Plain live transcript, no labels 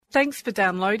Thanks for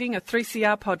downloading a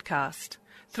 3CR podcast.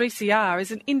 3CR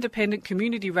is an independent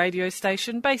community radio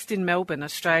station based in Melbourne,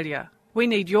 Australia. We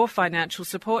need your financial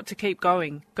support to keep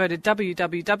going. Go to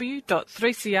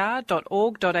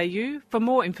www.3cr.org.au for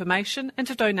more information and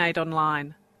to donate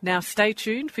online. Now stay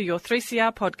tuned for your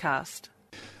 3CR podcast.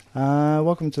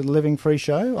 Welcome to the Living Free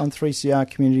Show on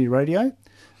 3CR Community Radio,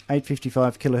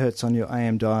 855 kilohertz on your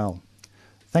AM dial.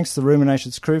 Thanks to the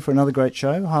Ruminations crew for another great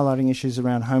show highlighting issues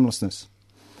around homelessness.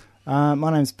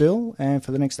 My name's Bill, and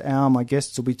for the next hour my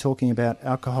guests will be talking about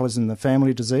alcoholism and the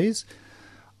family disease.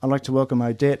 I'd like to welcome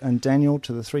Odette and Daniel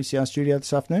to the 3CR studio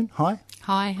this afternoon. Hi.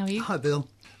 Hi, how are you? Hi, Bill.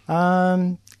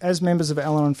 As members of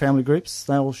Al-Anon family groups,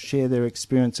 they'll share their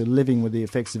experience of living with the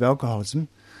effects of alcoholism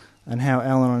and how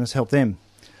Al-Anon has helped them.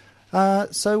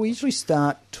 So we usually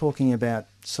start talking about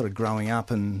sort of growing up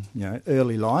and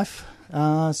early life.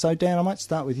 So Dan, I might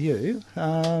start with you.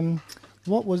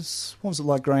 What was it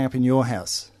like growing up in your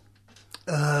house?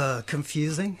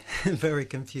 Confusing, very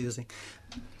confusing.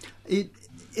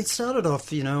 It started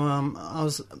off, I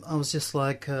was just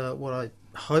like what I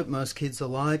hope most kids are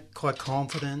like, quite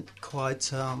confident, quite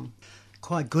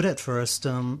good at first.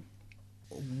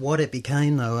 What it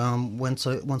became though, once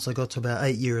I got to about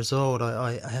 8 years old,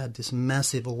 I had this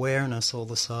massive awareness all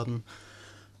of a sudden.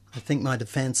 I think my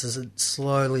defences had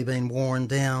slowly been worn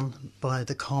down by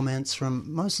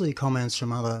mostly comments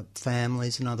from other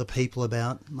families and other people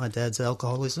about my dad's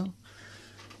alcoholism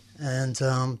and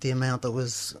the amount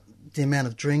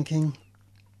of drinking.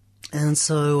 And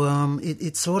so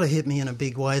it sort of hit me in a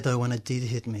big way though when it did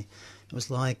hit me. It was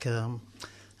like a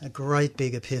great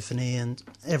big epiphany, and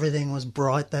everything was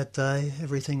bright that day.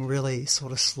 Everything really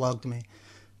sort of slugged me.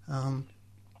 And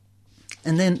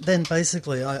then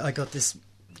basically I got this...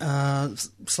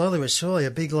 slowly but surely, a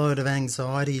big load of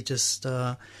anxiety just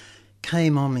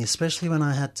came on me, especially when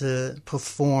I had to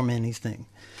perform anything.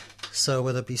 So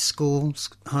whether it be school,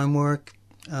 homework,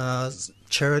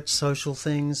 church, social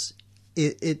things,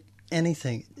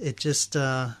 anything. I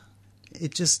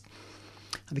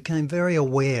became very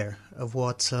aware of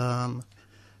what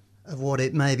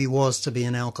it maybe was to be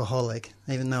an alcoholic,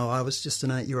 even though I was just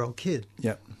an 8-year-old kid.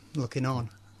 Yep. Looking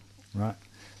on. Right.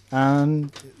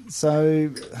 So,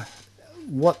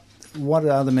 what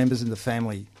other members in the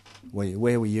family were you?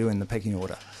 Where were you in the pecking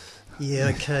order?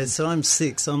 Yeah, okay, so I'm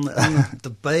 6. I'm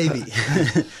the baby.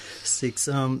 6.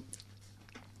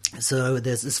 So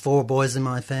there's 4 boys in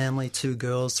my family, 2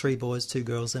 girls, 3 boys, 2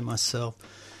 girls, and myself.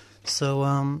 So,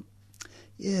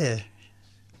 yeah.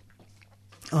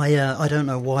 I don't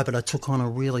know why, but I took on a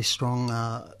really strong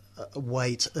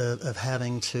weight of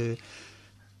having to...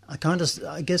 I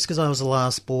guess because I was the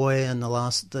last boy and the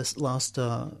last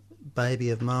baby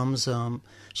of Mum's,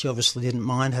 she obviously didn't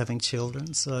mind having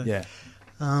children. So yeah.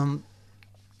 I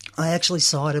actually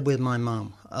sided with my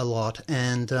mum a lot,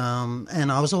 and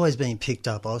I was always being picked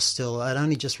up. I'd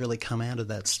only just really come out of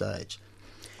that stage,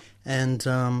 and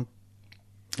the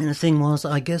thing was,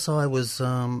 I guess I was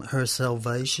her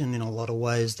salvation in a lot of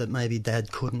ways that maybe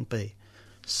Dad couldn't be.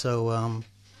 So.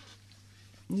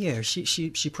 Yeah,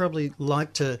 she probably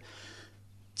liked to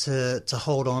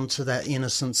hold on to that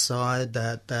innocent side,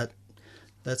 that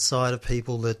side of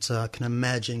people that can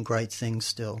imagine great things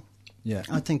still. Yeah,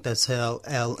 I think that's how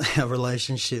our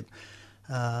relationship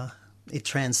it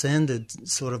transcended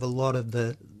sort of a lot of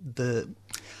the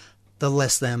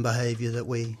less than behaviour that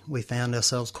we found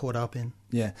ourselves caught up in.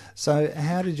 Yeah. So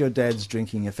how did your dad's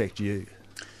drinking affect you?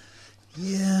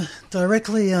 Yeah,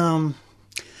 directly.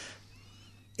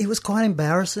 It was quite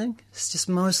embarrassing. It's just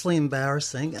mostly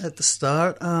embarrassing at the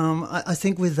start. I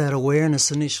think with that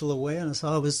initial awareness,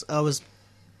 I was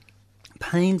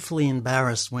painfully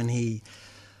embarrassed when he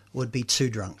would be too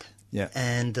drunk. Yeah.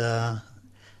 And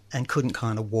couldn't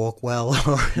kind of walk well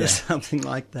or something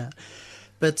like that.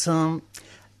 But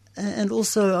and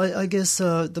also I guess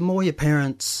the more your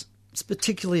parents,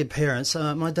 particularly your parents,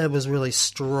 my dad was really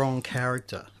strong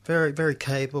character, very very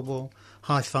capable,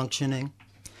 high functioning.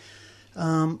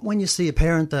 When you see a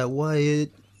parent that way,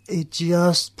 it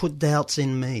just put doubts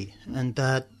in me, and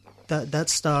that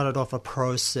started off a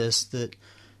process that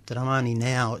I'm only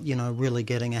now, really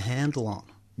getting a handle on.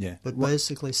 Yeah. But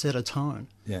basically set a tone.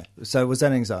 Yeah. So was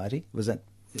that anxiety? Was that?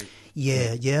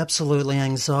 Yeah, absolutely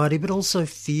anxiety, but also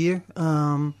fear.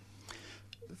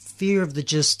 Fear of the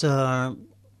just,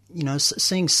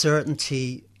 seeing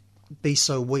certainty be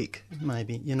so weak,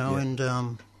 maybe, and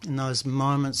in those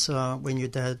moments when your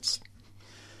dad's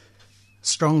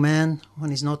strong man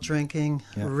when he's not drinking,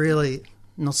 really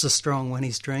not so strong when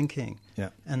he's drinking. Yeah.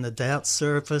 And the doubt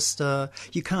surfaced.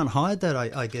 You can't hide that,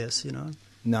 I guess,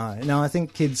 No, I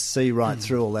think kids see right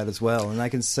through all that as well, and they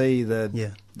can see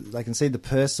the they can see the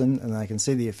person and they can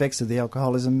see the effects of the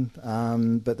alcoholism,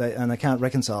 but they can't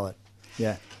reconcile it.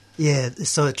 Yeah. Yeah, it's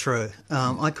so true.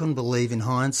 I couldn't believe in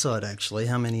hindsight, actually,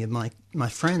 how many of my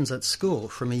friends at school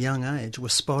from a young age were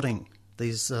spotting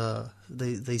these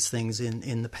things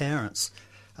in the parents.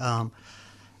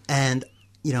 And,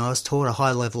 you know, I was taught a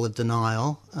high level of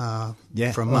denial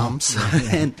from mums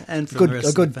and from the rest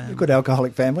of the family. A good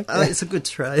alcoholic family. It's a good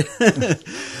trait.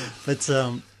 But,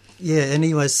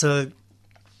 anyway, so...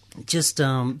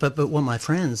 but what my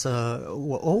friends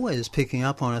were always picking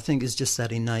up on, I think, is just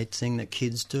that innate thing that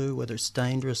kids do, whether it's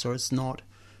dangerous or it's not.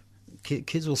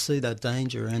 Kids will see that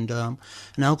danger, and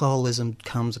alcoholism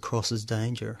comes across as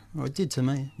danger, or it did to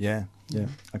me. Yeah.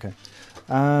 Okay.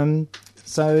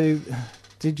 So,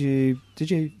 did you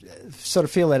sort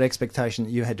of feel that expectation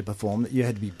that you had to perform, that you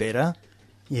had to be better?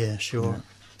 Yeah, sure.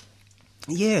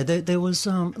 Yeah, there was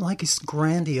like this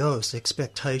grandiose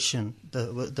expectation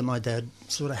that my dad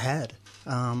sort of had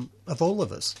of all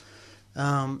of us.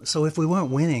 So if we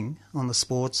weren't winning on the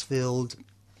sports field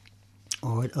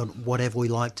or whatever we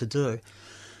like to do,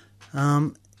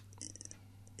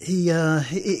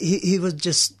 he would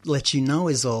just let you know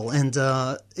is all. And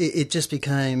it just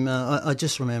became, I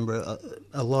just remember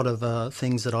a lot of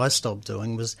things that I stopped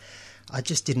doing was I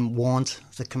just didn't want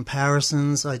the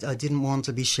comparisons. I didn't want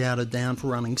to be shouted down for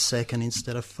running second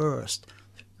instead of first.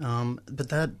 But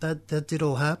that did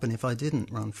all happen if I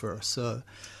didn't run first. So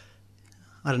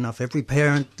I don't know if every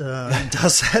parent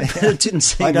does that, but it didn't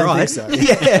seem I don't right. think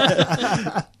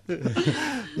so.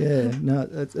 Yeah, no,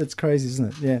 it's crazy,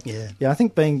 isn't it? Yeah. I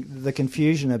think being the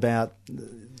confusion about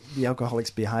the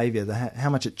alcoholic's behaviour, how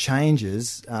much it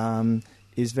changes,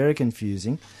 is very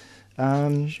confusing.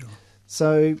 Sure.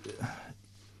 So,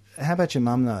 how about your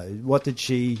mum though?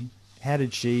 How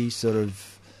did she sort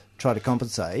of try to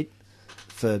compensate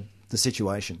for the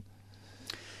situation?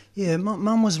 Yeah,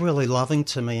 Mum was really loving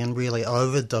to me and really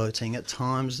over-doting at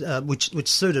times, which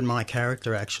suited my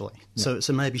character actually. Yeah.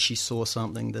 So maybe she saw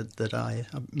something that I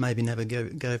maybe never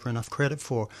gave her enough credit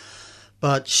for.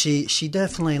 But she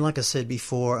definitely, like I said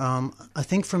before, I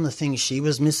think from the things she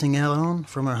was missing out on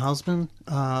from her husband,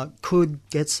 could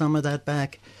get some of that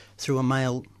back through a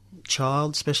male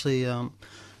child, especially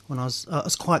when I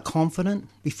was quite confident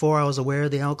before I was aware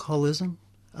of the alcoholism.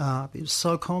 He was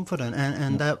so confident,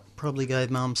 and that probably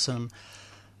gave Mum some,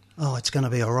 it's going to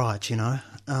be all right, you know,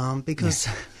 because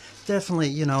definitely,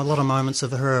 you know, a lot of moments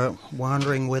of her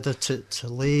wondering whether to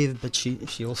leave, but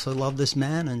she also loved this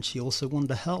man and she also wanted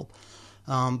to help.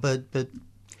 But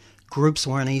groups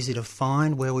weren't easy to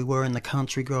find where we were in the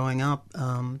country growing up.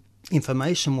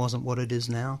 Information wasn't what it is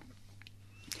now.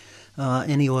 So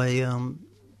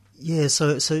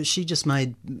she just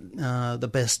made the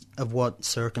best of what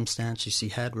circumstances she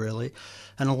had, really,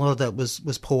 and a lot of that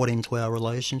was poured into our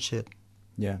relationship.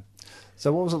 Yeah.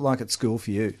 So what was it like at school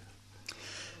for you?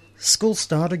 School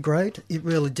started great. It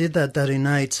really did that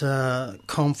innate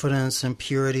confidence and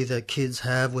purity that kids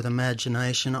have with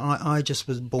imagination. I just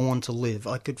was born to live.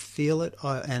 I could feel it,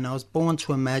 and I was born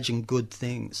to imagine good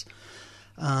things.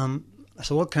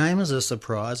 So what came as a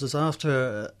surprise is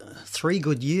after 3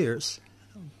 good years,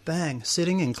 bang,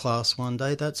 sitting in class one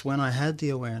day, that's when I had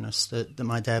the awareness that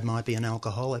my dad might be an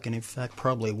alcoholic, and in fact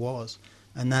probably was.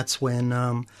 And that's when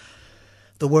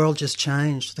the world just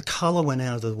changed. The colour went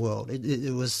out of the world.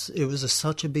 It was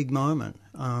such a big moment.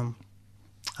 I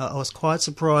was quite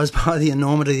surprised by the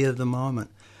enormity of the moment,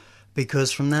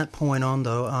 because from that point on,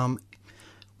 though,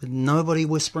 with nobody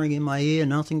whispering in my ear,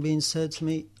 nothing being said to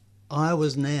me, I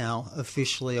was now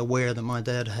officially aware that my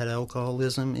dad had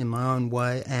alcoholism in my own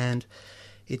way, and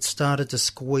it started to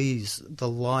squeeze the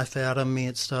life out of me.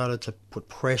 It started to put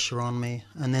pressure on me,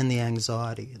 and then the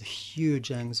anxiety, the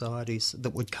huge anxieties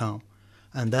that would come,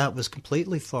 and that was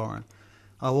completely foreign.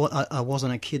 I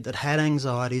wasn't a kid that had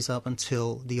anxieties up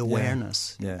until the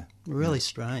awareness. Yeah. Really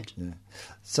strange. Yeah.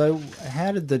 So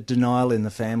how did the denial in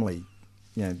the family,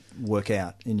 work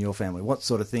out in your family? What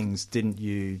sort of things didn't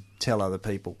you tell other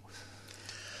people?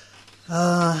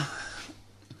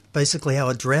 Basically how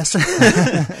I dress.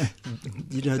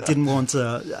 Didn't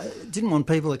want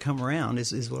people to come around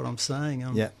is what I'm saying.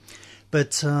 Yeah.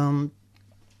 But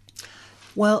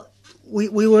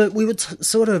we were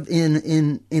sort of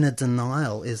in a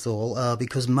denial is all,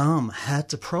 because Mum had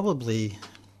to probably,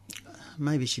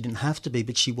 maybe she didn't have to be,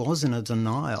 but she was in a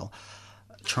denial,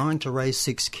 trying to raise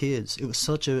 6 kids. It was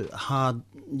such a hard,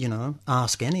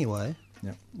 ask anyway.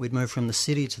 Yeah. We'd moved from the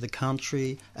city to the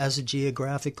country as a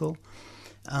geographical,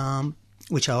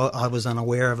 which I was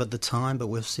unaware of at the time, but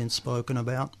we've since spoken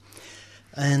about.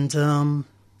 And,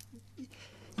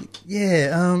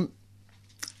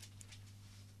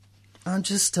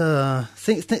 Just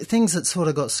things that sort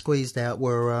of got squeezed out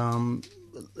were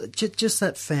just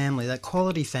that family, that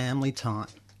quality family time.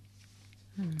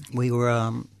 We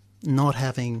were not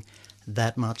having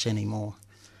that much anymore.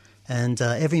 And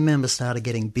every member started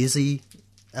getting busy,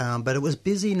 but it was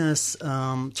busyness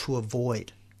to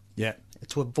avoid. Yeah.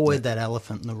 To avoid that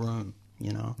elephant in the room,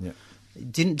 you know. Yeah.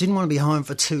 Didn't want to be home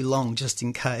for too long just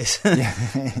in case.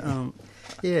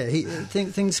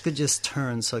 Things could just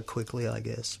turn so quickly, I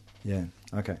guess. Yeah,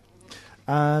 okay.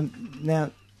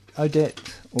 Now, Odette,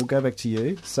 we'll go back to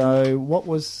you. So what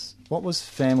was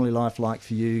family life like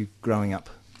for you growing up?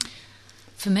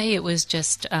 For me, it was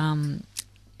just,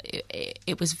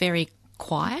 it was very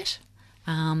quiet.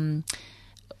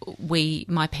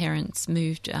 My parents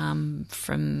moved from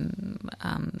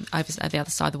over the other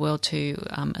side of the world to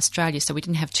Australia, so we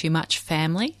didn't have too much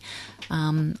family.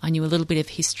 I knew a little bit of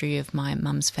history of my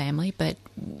mum's family, but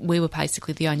we were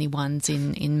basically the only ones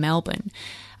in Melbourne.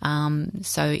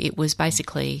 So it was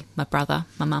basically my brother,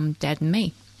 my mum, dad and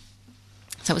me.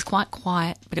 So it was quite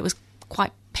quiet, but it was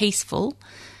quite peaceful.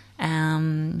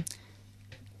 That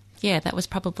was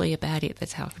probably about it.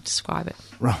 That's how I would describe it.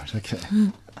 Right, okay.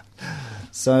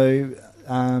 So,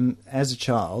 as a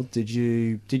child, did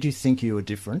you think you were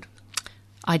different?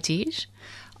 I did.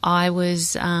 I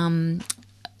was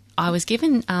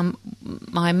given.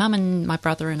 My mum and my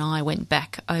brother and I went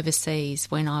back overseas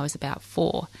when I was about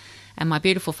 4, and my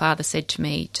beautiful father said to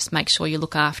me, "Just make sure you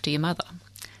look after your mother."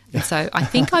 And so I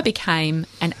think I became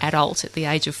an adult at the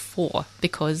age of 4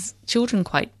 because children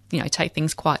take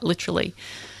things quite literally.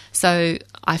 So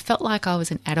I felt like I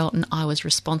was an adult and I was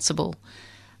responsible.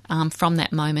 From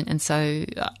that moment, and so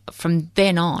from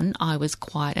then on, I was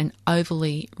quite an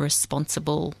overly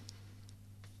responsible,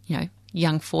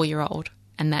 young 4-year-old,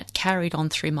 and that carried on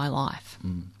through my life.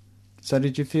 So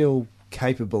did you feel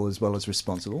capable as well as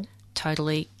responsible?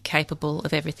 Totally capable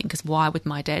of everything, because why would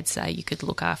my dad say you could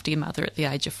look after your mother at the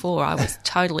age of 4? I was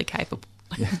totally capable.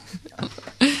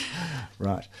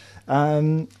 Right.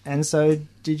 And so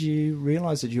did you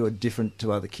realise that you were different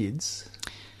to other kids?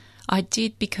 I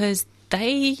did, because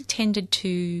they tended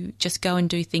to just go and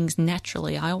do things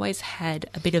naturally. I always had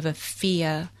a bit of a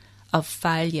fear of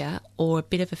failure or a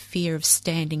bit of a fear of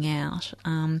standing out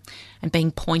and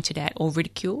being pointed at or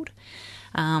ridiculed.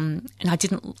 And I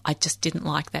just didn't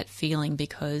like that feeling,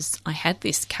 because I had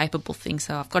this capable thing,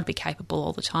 so I've got to be capable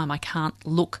all the time. I can't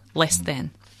look less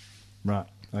than. Right,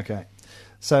 okay.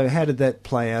 So how did that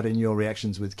play out in your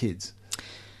reactions with kids?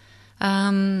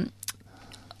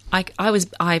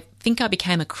 I think I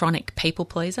became a chronic people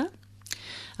pleaser.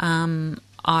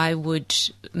 I would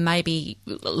maybe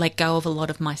let go of a lot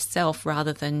of myself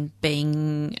rather than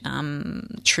being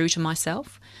true to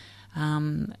myself.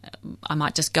 I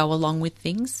might just go along with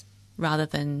things rather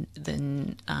than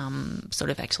sort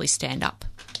of actually stand up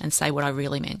and say what I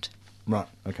really meant. Right,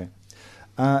 okay.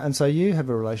 And so you have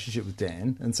a relationship with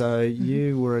Dan, and so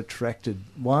you were attracted.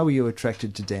 Why were you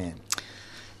attracted to Dan?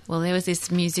 Well, there was this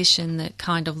musician that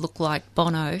kind of looked like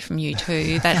Bono from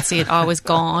U2. That's it. I was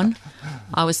gone.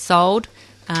 I was sold.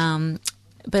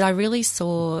 But I really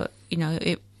saw,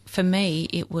 for me,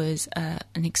 it was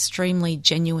an extremely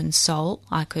genuine soul.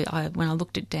 When I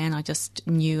looked at Dan, I just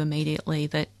knew immediately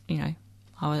that, I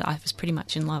was pretty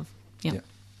much in love. Yep. Yeah,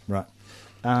 right.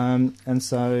 And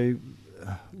so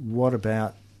what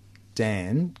about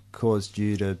Dan caused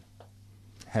you to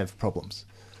have problems?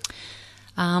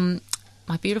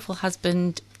 My beautiful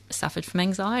husband suffered from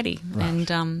anxiety, right.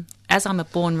 And as I'm a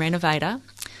born renovator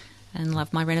and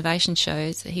love my renovation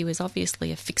shows, he was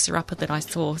obviously a fixer-upper that I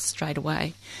saw straight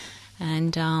away.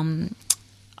 And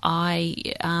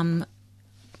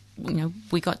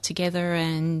we got together,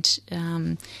 and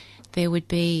there would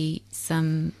be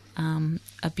some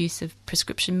abuse of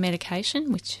prescription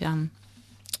medication, which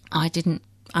I didn't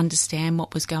understand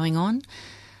what was going on.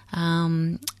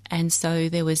 And so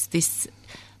there was this...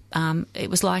 it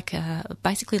was like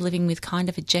basically living with kind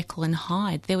of a Jekyll and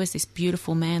Hyde. There was this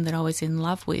beautiful man that I was in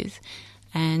love with,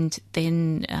 and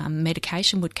then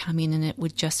medication would come in and it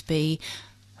would just be,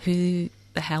 who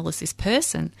the hell is this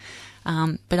person?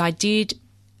 But I did,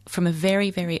 from a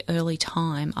very, very early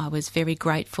time, I was very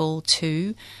grateful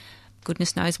to,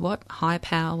 goodness knows what, higher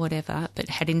power, whatever, but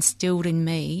had instilled in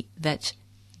me that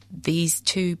these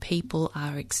two people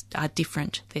are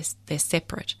different. They're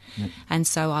separate. Mm. And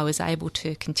so I was able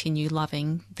to continue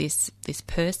loving this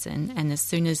person, and as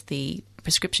soon as the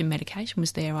prescription medication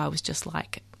was there, I was just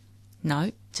like,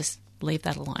 no, just leave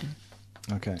that alone.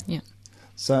 Okay. Yeah.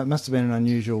 So it must have been an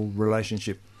unusual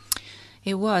relationship.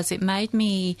 It was. It made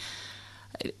me,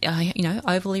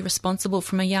 overly responsible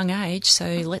from a young age, so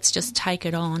let's just take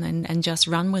it on and just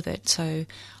run with it. So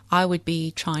I would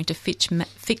be trying to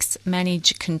fix,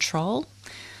 manage, control.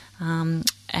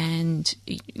 And,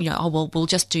 we'll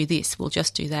just do this, we'll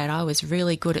just do that. I was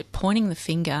really good at pointing the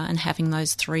finger and having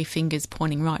those three fingers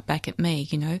pointing right back at me.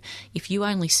 If you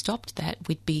only stopped that,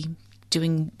 we'd be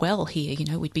doing well here,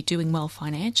 we'd be doing well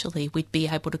financially, we'd be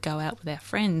able to go out with our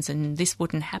friends, and this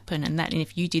wouldn't happen, and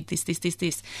if you did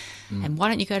this, and why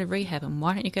don't you go to rehab, and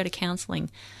why don't you go to counselling?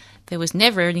 There was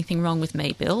never anything wrong with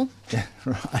me, Bill. Yeah,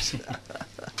 right.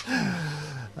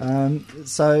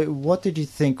 So what did you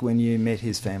think when you met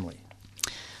his family?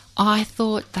 I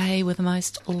thought they were the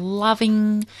most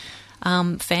loving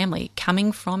family.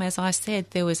 Coming from, as I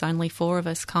said, there was only four of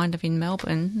us kind of in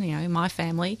Melbourne, my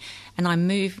family, and I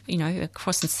move,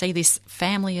 across and see this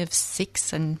family of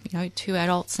six and, two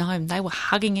adults home. They were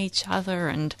hugging each other,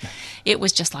 and it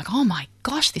was just like, oh my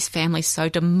gosh, this family's so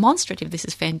demonstrative. This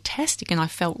is fantastic. And I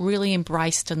felt really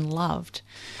embraced and loved.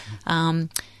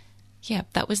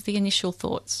 That was the initial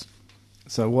thoughts.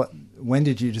 So when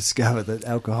did you discover that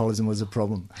alcoholism was a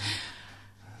problem?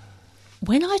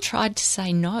 When I tried to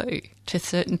say no to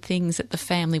certain things that the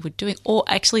family were doing, or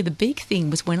actually the big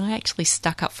thing was when I actually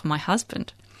stuck up for my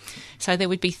husband. So there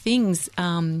would be things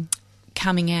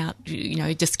coming out,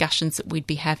 discussions that we'd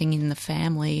be having in the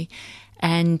family,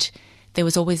 and there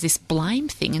was always this blame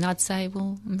thing, and I'd say,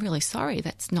 well, I'm really sorry,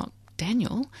 that's not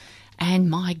Daniel. And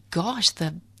my gosh,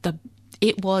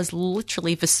 it was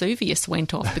literally Vesuvius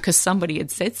went off because somebody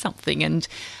had said something, and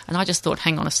I just thought,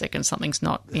 hang on a second, something's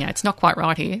not, it's not quite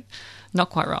right here. Not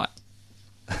quite right.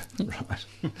 Right.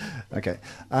 Okay.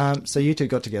 So you two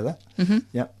got together. Mm-hmm.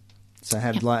 Yep. So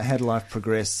how did life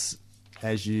progress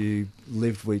as you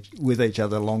lived with each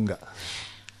other longer?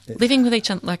 Living with each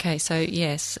other. Okay, so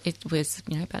yes, it was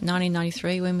about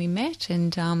 1993 when we met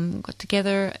and got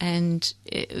together, and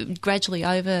gradually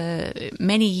over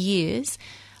many years,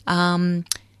 my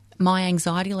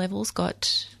anxiety levels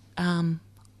got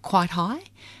quite high.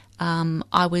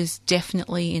 I was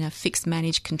definitely in a fixed,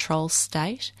 manage, control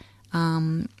state.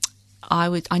 I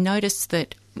noticed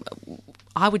that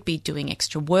I would be doing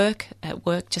extra work at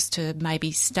work just to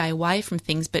maybe stay away from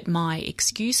things, but my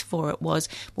excuse for it was,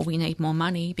 well, we need more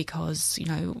money because,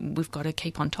 we've got to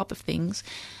keep on top of things.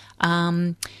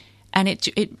 And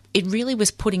it really was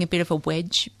putting a bit of a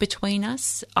wedge between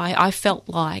us. I felt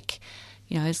like,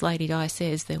 as Lady Di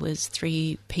says, there was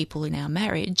three people in our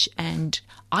marriage, and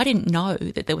I didn't know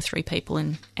that there were three people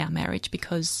in our marriage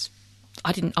because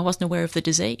I wasn't aware of the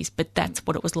disease, but that's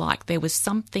what it was like. There was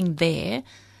something there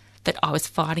that I was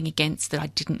fighting against that I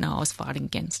didn't know I was fighting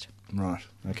against. Right.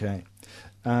 Okay.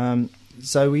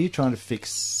 So were you trying to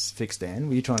fix Dan?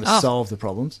 Were you trying to solve the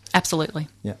problems? Absolutely.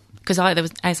 Yeah. Because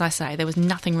as I say, there was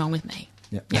nothing wrong with me.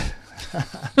 Yeah. Yeah.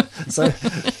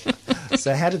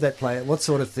 So how did that play out? What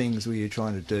sort of things were you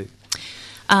trying to do?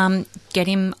 Get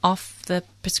him off the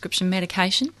prescription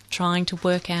medication, trying to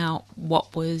work out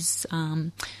what was...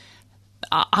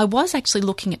 I was actually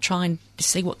looking at trying to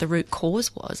see what the root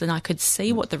cause was, and I could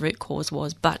see what the root cause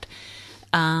was, but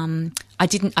I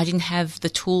didn't have the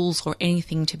tools or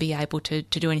anything to be able to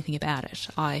do anything about it.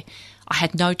 I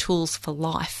had no tools for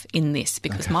life in this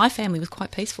because my family was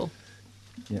quite peaceful.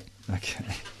 Yep. Okay.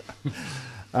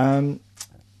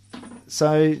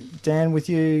 So, Dan, with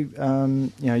you,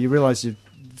 you realised your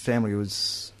family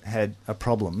had a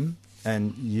problem,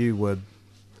 and you were,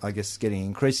 I guess, getting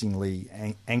increasingly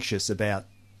anxious about,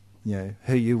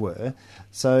 who you were.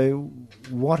 So,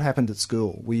 what happened at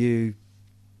school? Were you,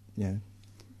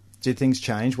 did things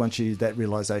change once that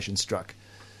realisation struck?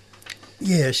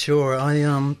 Yeah, sure.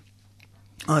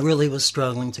 I really was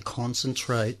struggling to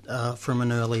concentrate from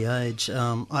an early age.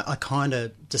 I kind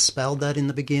of dispelled that in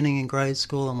the beginning in grade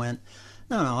school and went,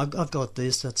 no, I've got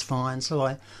this, that's fine. So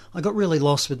I got really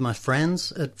lost with my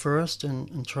friends at first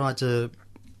and tried to,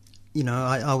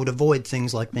 I would avoid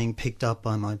things like being picked up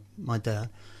by my dad,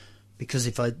 because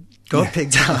if I got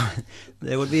picked up,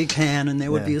 there would be a can and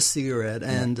there would be a cigarette.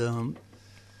 Yeah. And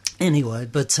anyway,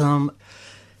 but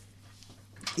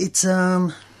it's...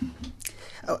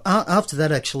 after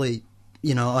that, actually,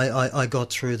 I got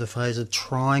through the phase of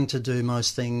trying to do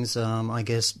most things, I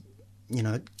guess,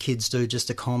 kids do just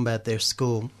to combat their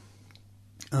school.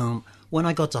 When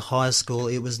I got to high school,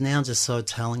 it was now just so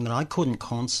telling that I couldn't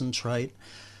concentrate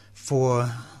for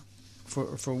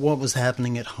what was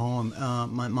happening at home.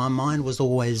 My mind was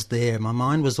always there. My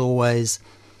mind was always,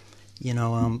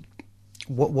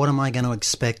 what am I going to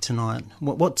expect tonight?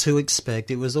 What to expect?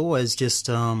 It was always just...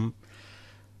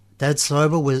 Dad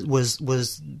sober was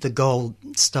the gold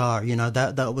star,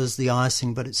 that was the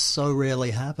icing, but it so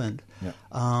rarely happened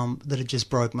that it just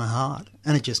broke my heart,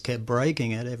 and it just kept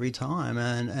breaking it every time.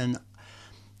 And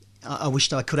I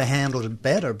wished I could have handled it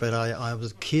better, but I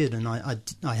was a kid and I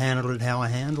handled it how I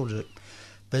handled it.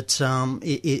 But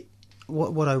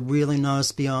what I really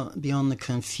noticed beyond the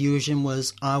confusion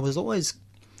was I was always,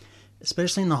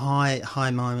 especially in the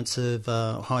high moments of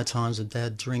high times of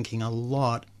Dad drinking a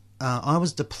lot, I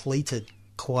was depleted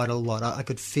quite a lot. I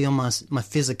could feel my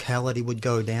physicality would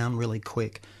go down really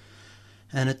quick,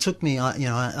 and it took me.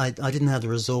 I didn't have the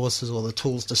resources or the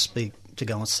tools to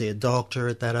go and see a doctor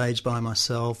at that age by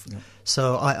myself. Yeah.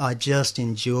 So I just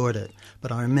endured it.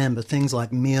 But I remember things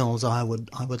like meals, I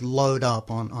would load up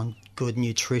on good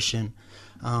nutrition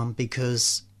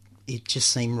because it just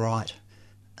seemed right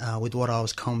with what I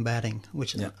was combating,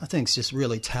 which I think is just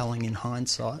really telling in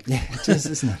hindsight. Yeah, it is,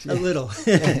 isn't it? Yeah. A little.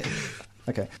 Yeah.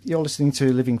 Okay, you're listening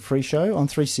to Living Free Show on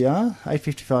 3CR,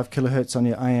 855 kilohertz on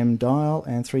your AM dial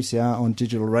and 3CR on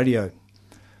digital radio.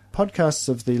 Podcasts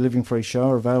of the Living Free Show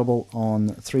are available on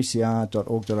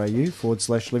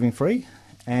 3cr.org.au/Living Free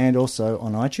and also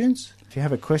on iTunes. If you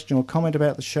have a question or comment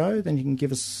about the show, then you can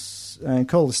give us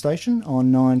call the station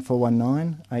on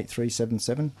 9419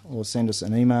 8377 or send us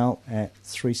an email at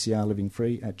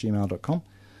 3crlivingfree@gmail.com.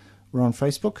 We're on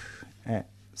Facebook at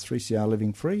 3CR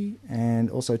Living Free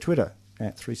and also Twitter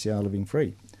at 3CR Living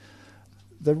Free.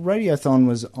 The Radiothon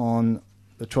was on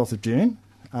the 12th of June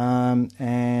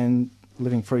and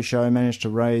Living Free Show managed to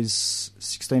raise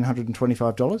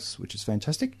 $1,625, which is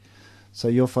fantastic. So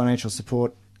your financial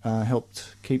support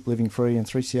helped keep Living Free and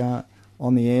 3CR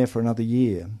on the air for another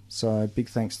year. So big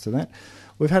thanks to that.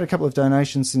 We've had a couple of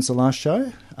donations since the last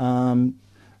show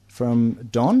from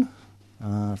Don,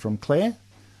 from Claire,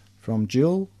 from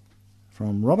Jill,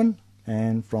 from Robin,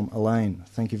 and from Elaine.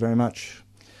 Thank you very much.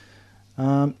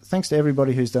 Thanks to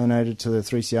everybody who's donated to the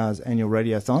 3CR's annual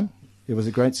Radiothon. It was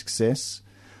a great success.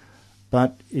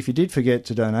 But if you did forget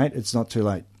to donate, it's not too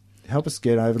late. Help us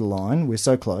get over the line. We're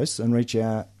so close and reach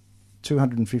our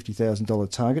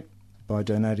 $250,000 target by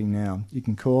donating now. You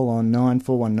can call on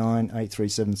 9419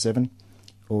 8377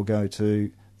 or go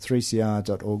to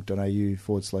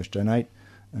 3cr.org.au/donate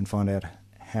and find out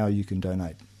how you can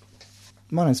donate.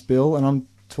 My name's Bill and I'm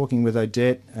talking with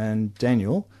Odette and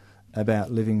Daniel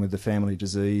about living with the family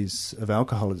disease of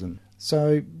alcoholism.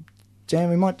 So, Dan,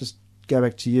 we might just go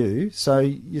back to you. So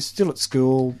you're still at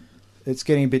school. It's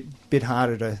getting a bit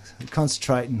harder to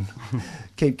concentrate and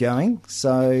keep going.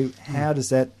 So how does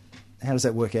that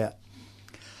work out?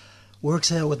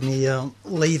 Works out with me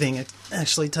leaving,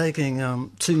 actually taking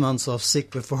 2 months off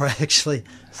sick before I actually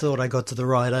thought I got to the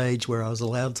right age where I was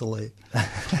allowed to leave.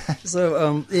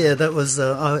 So, that was,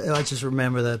 I just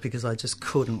remember that because I just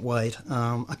couldn't wait.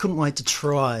 I couldn't wait to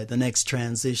try the next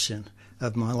transition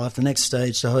of my life, the next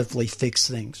stage to hopefully fix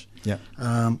things. Yeah.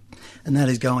 And that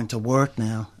is going to work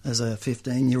now as a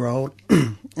 15-year-old.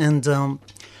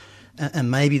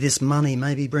 And maybe this money,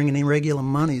 maybe bringing in regular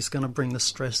money is going to bring the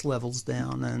stress levels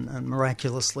down and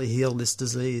miraculously heal this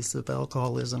disease of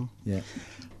alcoholism. Yeah.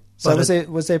 So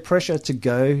was there pressure to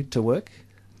go to work?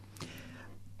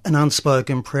 An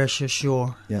unspoken pressure,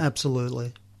 sure. Yeah.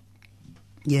 Absolutely.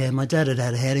 Yeah, my dad had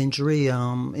a head injury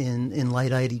in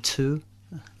late 82.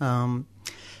 So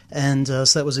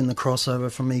that was in the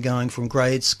crossover from me going from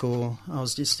grade school. I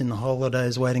was just in the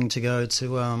holidays waiting to go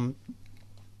to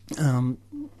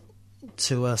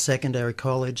secondary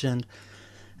college, and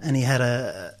he had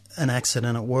an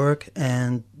accident at work,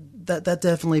 and that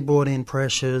definitely brought in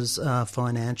pressures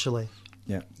financially.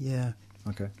 Yeah. Yeah.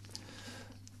 Okay.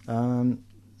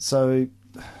 So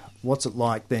what's it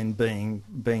like then being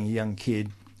a young kid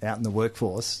out in the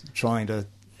workforce trying to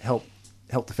help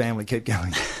the family keep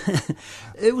going?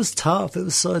 It was tough. It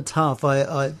was so tough.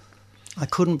 I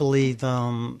couldn't believe.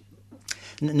 Now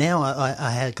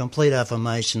I had complete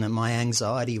affirmation that my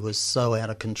anxiety was so out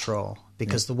of control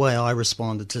because the way I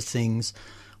responded to things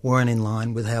weren't in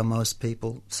line with how most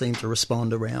people seem to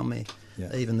respond around me,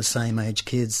 even the same age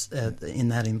kids in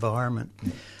that environment.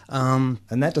 Yeah.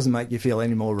 And that doesn't make you feel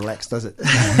any more relaxed, does it?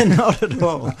 Not at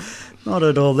all. Not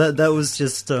at all. That was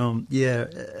just,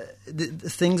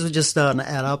 things were just starting to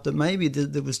add up that maybe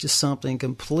there was just something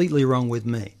completely wrong with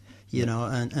me, you know,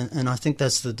 and I think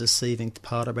that's the deceiving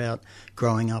part about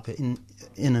growing up in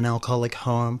an alcoholic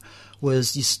home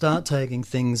was you start taking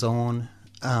things on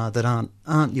that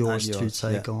aren't yours to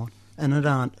take on, and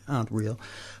that aren't real,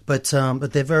 but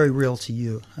they're very real to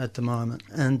you at the moment,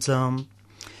 and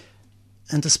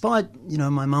despite, you know,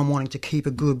 my mum wanting to keep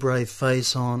a good, brave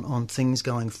face on things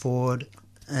going forward,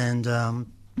 and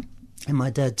my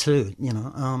dad too, you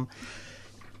know,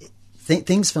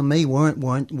 things for me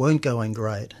weren't going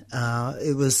great.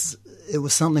 It was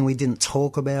something we didn't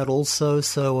talk about also.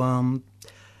 So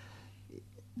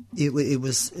it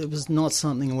was not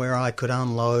something where I could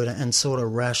unload and sort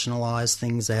of rationalise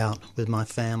things out with my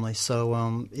family.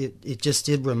 So it just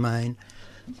did remain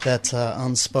that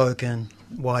unspoken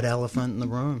white elephant in the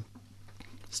room.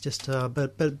 It's just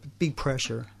but big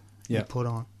pressure you put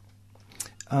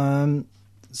on.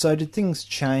 So did things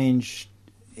change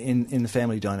in the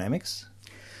family dynamics?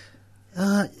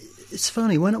 It's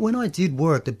funny, when I did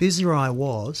work, the busier I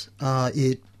was,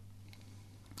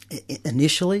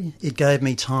 initially it gave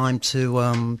me time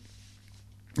to.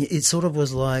 It sort of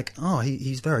was like, oh,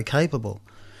 he's very capable.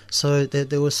 So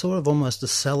there was sort of almost a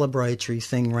celebratory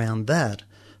thing around that.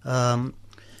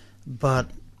 But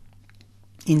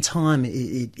in time,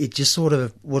 it just sort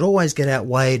of would always get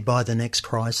outweighed by the next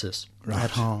crisis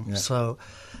at home. Yeah. So,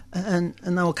 and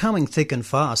they were coming thick and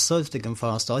fast, so thick and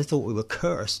fast. I thought we were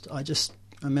cursed. I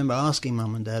remember asking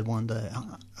Mum and Dad one day,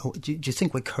 do you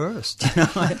think we're cursed? You know,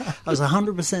 I was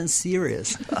 100%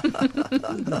 serious.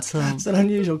 But, it's an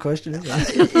unusual question,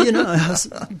 isn't it? You know,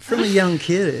 from a young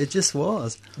kid, it just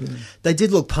was. Yeah. They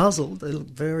did look puzzled. They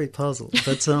looked very puzzled.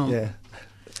 But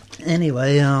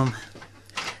anyway,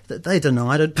 they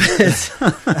denied it, but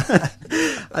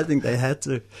I think they had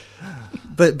to.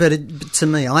 But to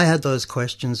me, I had those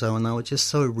questions, though, and they were just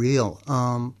so real.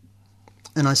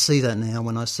 And I see that now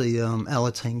when I see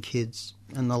Alateen kids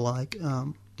and the like.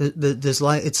 There's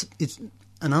like it's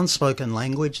an unspoken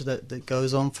language that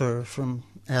goes on from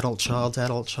adult child to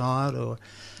adult child,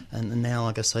 and now,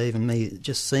 like I say, even me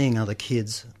just seeing other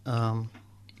kids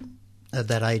at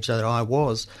that age that I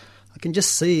was, I can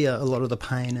just see a lot of the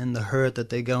pain and the hurt that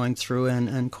they're going through,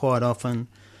 and quite often.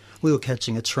 We were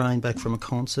catching a train back from a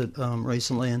concert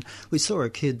recently, and we saw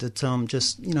a kid that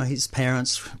just, you know, his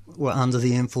parents were under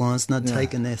the influence and they'd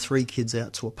taken their 3 kids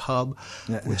out to a pub,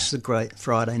 which is a great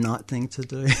Friday night thing to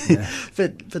do. Yeah.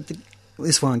 but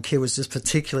this one kid was just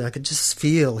particularly, I could just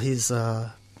feel his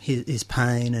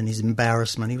pain and his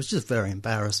embarrassment. He was just very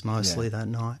embarrassed mostly that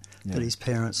night that his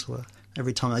parents were.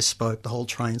 Every time they spoke, the whole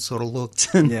train sort of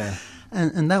looked. And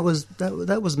that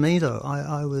was me, though.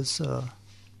 I was...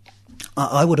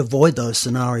 I would avoid those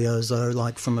scenarios, though,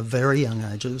 like from a very young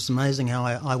age. It was amazing how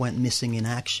I went missing in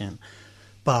action,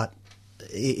 but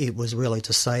it was really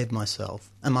to save myself.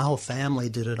 And my whole family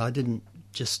did it. I didn't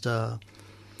just...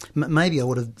 maybe I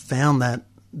would have found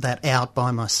that out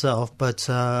by myself, but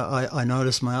I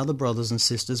noticed my other brothers and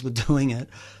sisters were doing it,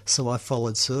 so I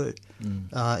followed suit.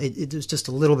 It was just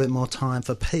a little bit more time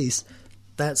for peace.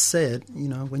 That said, you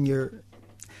know, when you're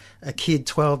a kid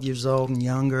 12 years old and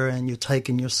younger and you're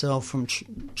taking yourself from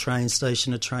train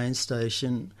station to train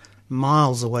station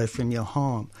miles away from your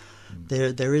home,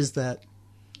 there is that,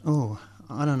 oh,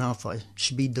 I don't know if I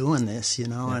should be doing this, you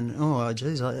know, and oh,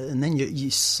 geez, and then you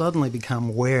suddenly become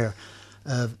aware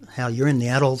of how you're in the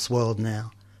adult's world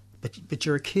now, but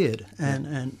you're a kid,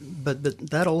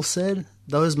 but that all said,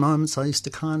 those moments I used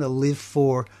to kind of live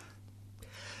for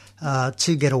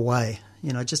to get away,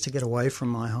 you know, just to get away from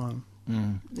my home.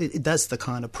 That's the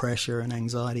kind of pressure and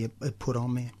anxiety it put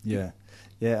on me. Yeah.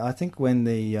 I think when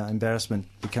the embarrassment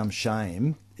becomes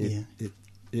shame,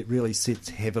 it really sits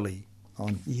heavily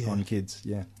on kids.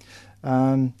 Yeah.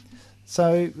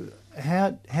 So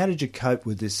how did you cope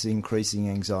with this increasing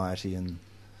anxiety and?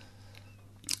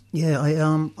 Yeah,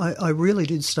 I really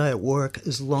did stay at work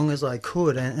as long as I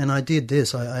could, and I did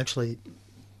this. I actually,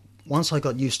 once I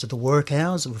got used to the work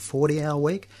hours of a 40-hour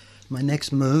week. My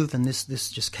next move, and this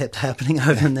just kept happening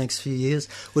over the next few years,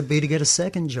 would be to get a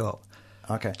second job.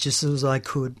 Okay. Just as I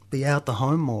could be out the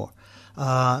home more.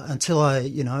 Until I,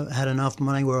 you know, had enough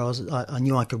money where I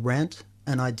knew I could rent,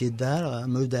 and I did that. I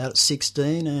moved out at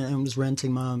 16 and was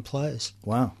renting my own place.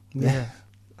 Wow. Yeah.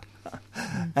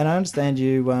 And I understand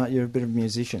you're a bit of a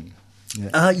musician.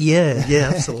 Yeah,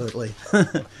 absolutely.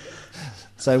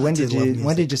 So when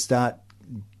did you start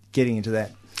getting into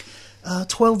that?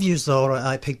 12 years old,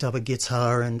 I picked up a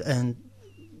guitar, and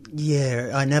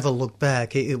I never looked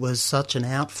back. It was such an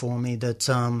out for me that,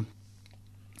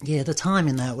 the time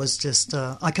in that was just,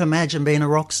 I can imagine being a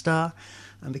rock star,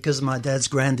 and because of my dad's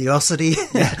grandiosity,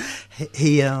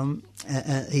 he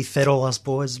fed all us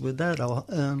boys with that.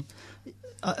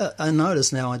 I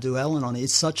notice now I do Al-Anon.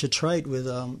 It's such a trait with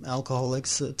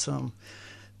alcoholics that...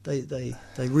 They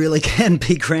really can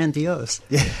be grandiose.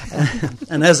 Yeah.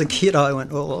 And as a kid, I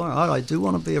went, well, all right, I do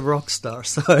want to be a rock star,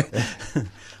 so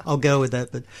I'll go with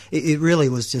that. But it really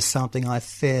was just something I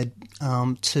fed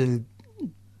to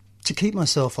keep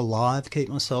myself alive, keep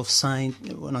myself sane.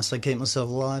 When I say keep myself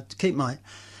alive, to keep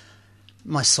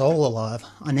my soul alive,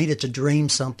 I needed to dream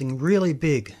something really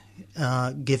big,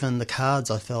 given the cards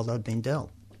I felt I'd been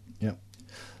dealt. Yeah.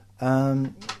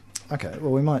 Okay,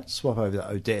 well, we might swap over to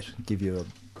Odette, give you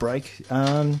break.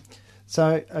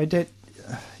 So, Odette,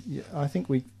 I think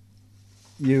we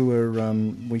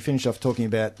finished off talking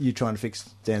about you trying to fix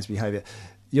Dan's behaviour.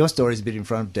 Your story's a bit in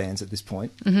front of Dan's at this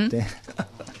point. Mm-hmm.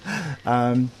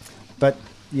 Dan. But,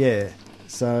 yeah,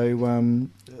 so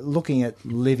looking at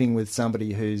living with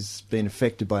somebody who's been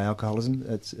affected by alcoholism,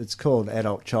 it's called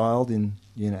adult child in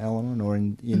Al-Anon or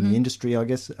in the industry, I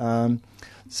guess.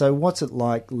 So what's it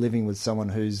like living with someone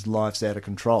whose life's out of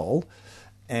control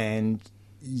and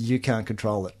you can't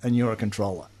control it and you're a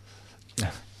controller?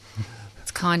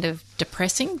 It's kind of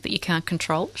depressing that you can't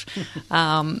control it.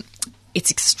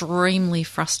 It's extremely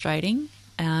frustrating.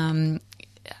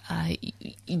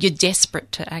 You're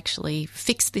desperate to actually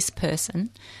fix this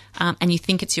person, and you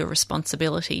think it's your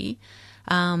responsibility.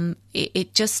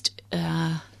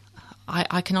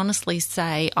 I can honestly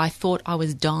say I thought I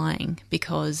was dying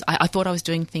because I thought I was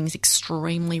doing things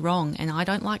extremely wrong, and I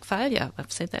don't like failure.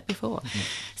 I've said that before. Mm-hmm.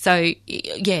 So,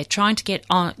 yeah, trying to get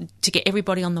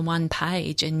everybody on the one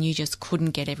page, and you just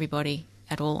couldn't get everybody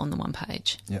at all on the one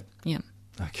page. Yep. Yeah.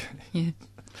 Okay. Yeah.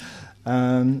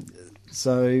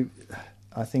 So,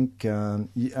 I think, and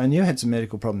you had some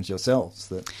medical problems yourselves.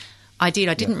 That I did.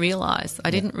 I didn't realise.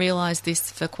 I didn't realise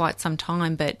this for quite some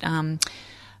time, but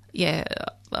yeah,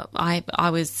 I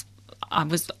was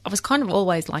kind of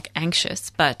always like anxious,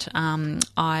 but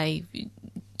I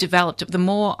developed. The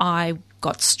more I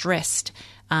got stressed,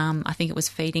 I think it was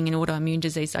feeding an autoimmune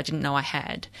disease I didn't know I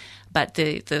had, but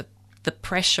the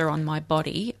pressure on my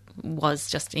body was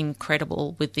just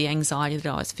incredible with the anxiety that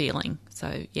I was feeling.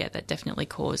 So, yeah, that definitely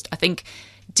caused, I think,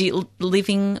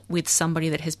 living with somebody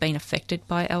that has been affected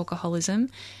by alcoholism,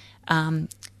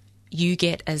 you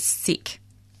get as sick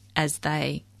as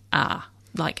they are,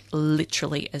 like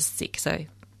literally as sick. So,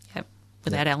 yeah,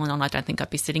 without Al-Anon, I don't think I'd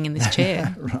be sitting in this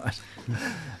chair. Right.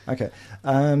 Okay.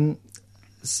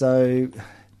 So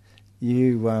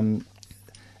you, and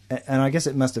I guess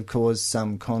it must have caused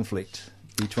some conflict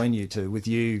between you two, with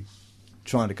you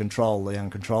trying to control the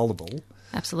uncontrollable.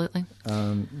 Absolutely.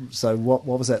 So what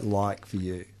was that like for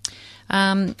you?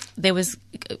 I was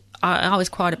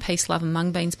quite a peace, love and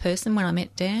mung beans person when I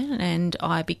met Dan, and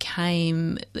I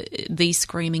became the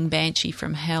screaming banshee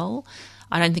from hell.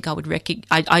 I don't think I would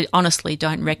I honestly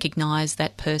don't recognise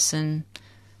that person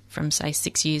from, say,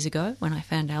 6 years ago when I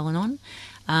found Al-Anon.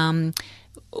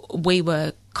 We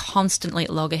were constantly at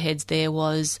loggerheads. There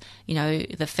was,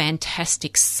 the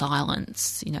fantastic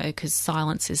silence, because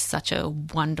silence is such a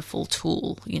wonderful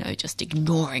tool, just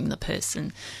ignoring the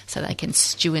person so they can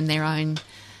stew in their own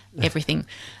everything.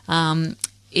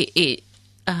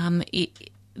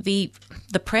 The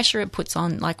pressure it puts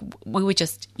on, like we were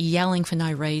just yelling for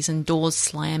no reason, doors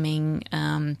slamming,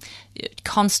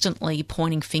 constantly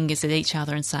pointing fingers at each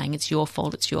other and saying it's your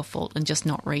fault, and just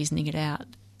not reasoning it out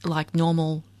like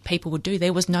normal people would do.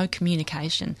 There was no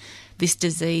communication. This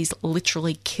disease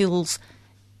literally killed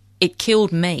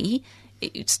me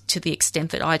to the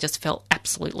extent that I just felt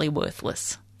absolutely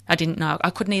worthless. I didn't know. I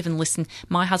couldn't even listen.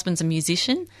 My husband's a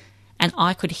musician, and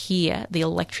I could hear the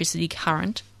electricity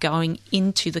current going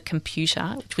into the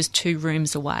computer, which was 2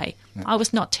 rooms away. Yeah. I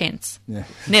was not tense. Yeah.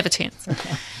 Never tense.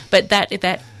 But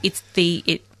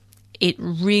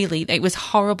it was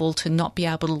horrible to not be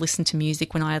able to listen to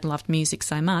music when I had loved music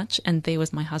so much, and there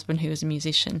was my husband who was a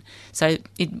musician. So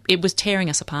it was tearing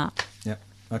us apart. Yeah.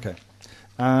 Okay.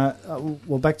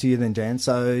 Well, back to you then, Dan.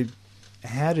 So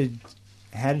how did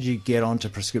you get onto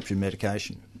prescription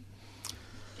medication?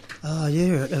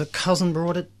 A cousin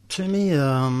brought it to me.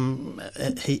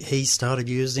 He started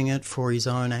using it for his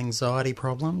own anxiety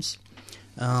problems,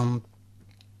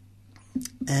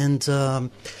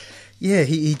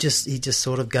 he just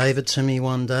sort of gave it to me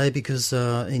one day because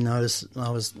he noticed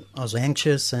I was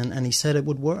anxious, and he said it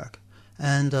would work,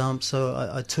 and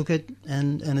so I took it,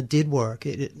 and it did work.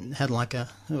 It had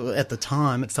at the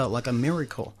time it felt like a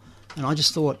miracle, and I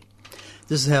just thought,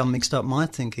 this is how mixed up my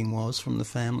thinking was from the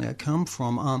family I come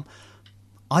from.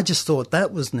 I just thought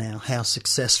that was now how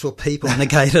successful people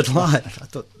negated life. I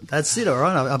thought, that's it, all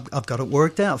right, I've got it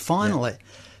worked out, finally.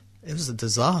 Yeah. It was a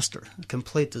disaster, a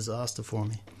complete disaster for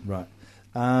me. Right.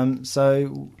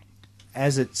 So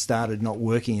as it started not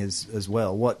working as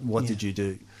well, what did you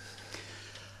do?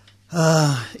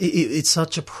 It's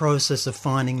such a process of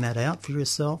finding that out for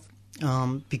yourself,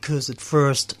 because at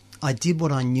first I did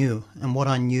what I knew, and what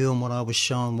I was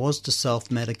shown was to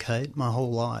self-medicate my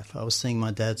whole life. I was seeing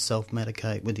my dad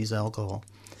self-medicate with his alcohol.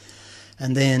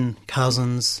 And then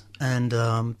cousins and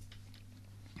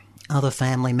other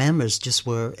family members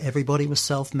everybody was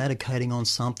self-medicating on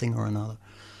something or another.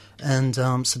 And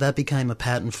so that became a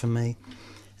pattern for me.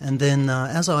 And then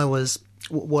as I was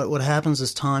what happens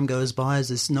as time goes by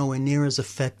is it's nowhere near as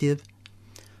effective.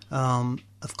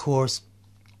 Of course,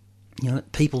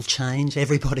 people change.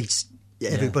 Everybody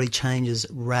changes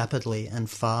rapidly and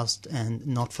fast, and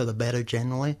not for the better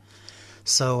generally.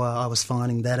 So I was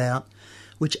finding that out,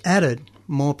 which added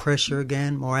more pressure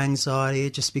again, more anxiety.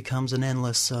 It just becomes an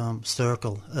endless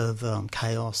circle of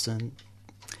chaos,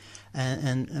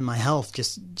 and my health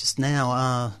just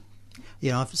now.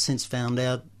 I've since found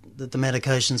out that the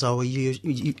medications I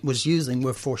was using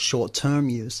were for short-term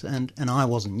use, and I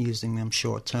wasn't using them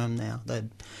short-term now. They'd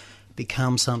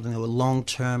become something that were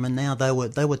long-term, and now they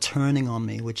were turning on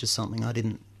me, which is something I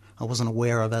wasn't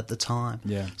aware of at the time.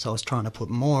 Yeah. So I was trying to put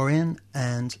more in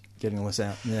and getting less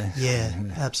out. Yeah. Yeah,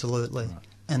 absolutely. Right.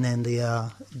 And then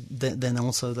then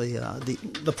also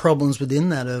the problems within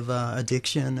that of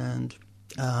addiction and.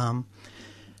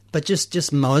 But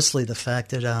just mostly the fact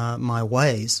that my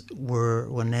ways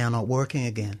were now not working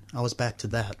again. I was back to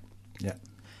that. Yeah.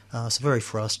 It's very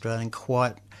frustrating,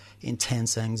 quite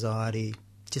intense anxiety.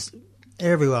 Just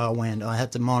everywhere I went, I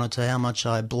had to monitor how much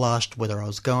I blushed, whether I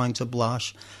was going to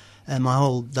blush. And my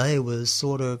whole day was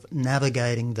sort of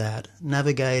navigating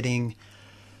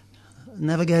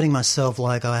myself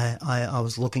like I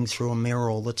was looking through a mirror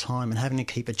all the time and having to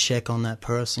keep a check on that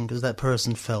person because that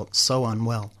person felt so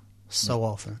unwell. So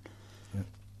often. Yep.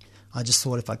 I just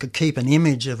thought if I could keep an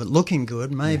image of it looking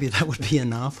good, maybe that would be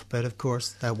enough. But, of course,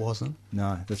 that wasn't.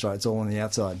 No, that's right. It's all on the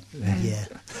outside. Yeah.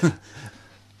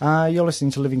 You're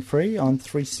listening to Living Free on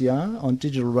 3CR, on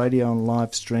digital radio and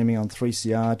live streaming on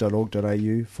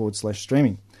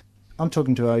 3cr.org.au/streaming. I'm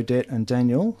talking to Odette and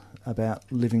Daniel about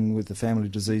living with the family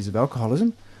disease of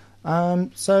alcoholism.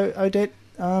 So, Odette,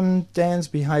 Dan's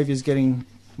behaviour is getting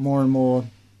more and more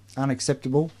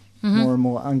unacceptable. Mm-hmm. More and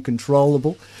more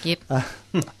uncontrollable. Yep.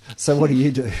 So what do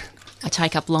you do? I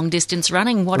take up long-distance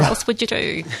running. What else would you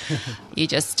do? You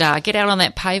just get out on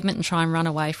that pavement and try and run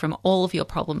away from all of your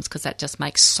problems because that just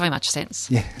makes so much sense.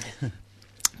 Yeah.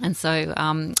 And so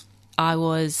I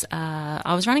was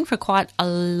running for quite a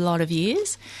lot of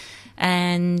years,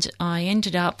 and I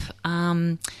ended up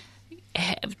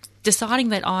deciding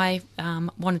that I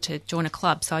wanted to join a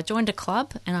club. So I joined a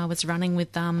club and I was running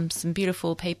with some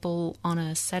beautiful people on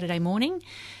a Saturday morning,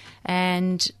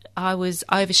 and I was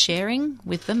oversharing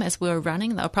with them as we were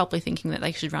running. They were probably thinking that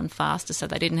they should run faster so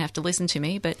they didn't have to listen to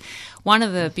me. But one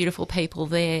of the beautiful people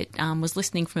there was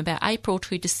listening from about April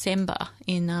to December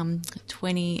in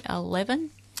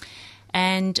 2011.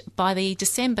 And by the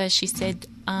December, she said,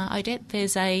 Odette,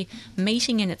 there's a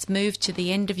meeting and it's moved to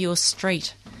the end of your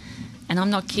street. And I'm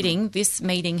not kidding, this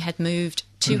meeting had moved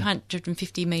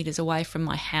 250 metres away from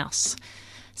my house.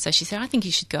 So she said, I think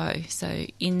you should go. So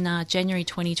in January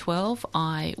 2012,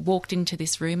 I walked into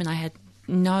this room and I had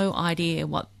no idea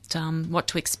what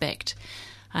to expect.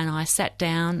 And I sat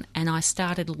down and I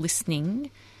started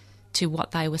listening to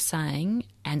what they were saying,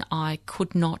 and I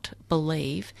could not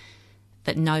believe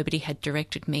that nobody had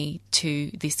directed me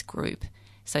to this group.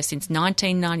 So since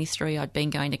 1993, I'd been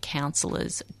going to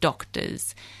counsellors,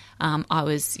 doctors. I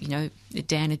was,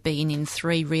 Dan had been in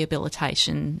 3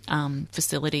 rehabilitation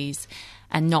facilities,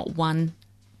 and not one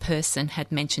person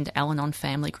had mentioned Al-Anon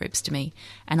family groups to me.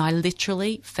 And I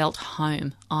literally felt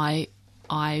home. I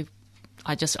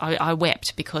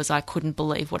wept because I couldn't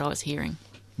believe what I was hearing.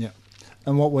 Yeah.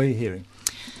 And what were you hearing?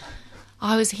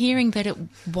 I was hearing that it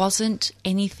wasn't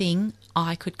anything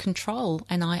I could control,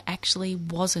 and I actually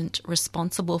wasn't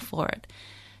responsible for it.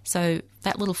 So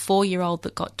that little 4-year-old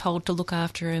that got told to look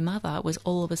after her mother was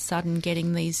all of a sudden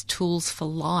getting these tools for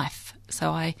life.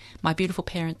 So my beautiful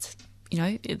parents,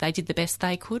 they did the best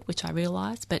they could, which I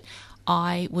realised, but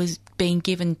I was being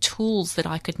given tools that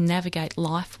I could navigate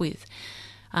life with.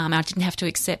 I didn't have to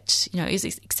accept,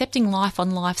 accepting life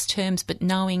on life's terms, but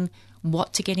knowing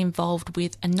what to get involved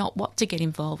with and not what to get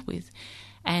involved with.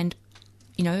 And,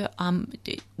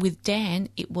 with Dan,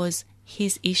 it was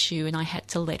his issue, and I had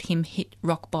to let him hit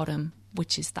rock bottom,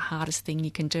 which is the hardest thing you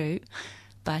can do.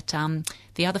 But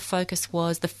the other focus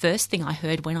was, the first thing I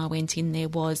heard when I went in there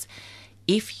was,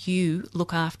 if you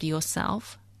look after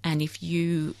yourself and if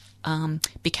you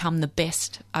become the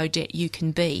best Odette you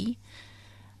can be,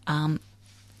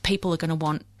 people are going to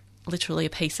want literally a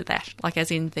piece of that, like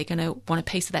as in they're going to want a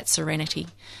piece of that serenity.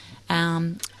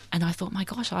 And I thought, my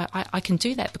gosh, I can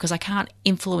do that because I can't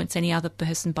influence any other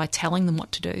person by telling them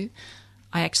what to do.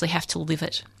 I actually have to live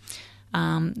it.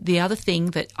 The other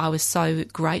thing that I was so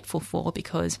grateful for,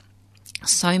 because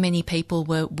so many people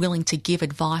were willing to give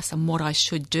advice on what I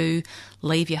should do,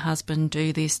 leave your husband,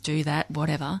 do this, do that,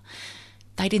 whatever.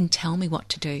 They didn't tell me what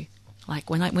to do. Like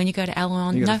when you go to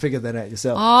Al-Anon, You got to figure that out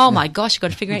yourself. Oh my gosh, you've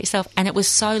got to figure it out yourself. And it was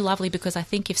so lovely because I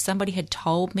think if somebody had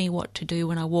told me what to do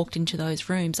when I walked into those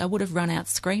rooms, I would have run out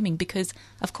screaming because,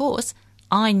 of course,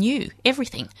 I knew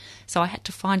everything. So I had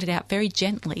to find it out very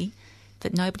gently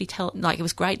that it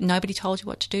was great. Nobody told you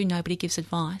what to do. Nobody gives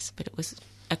advice, but it was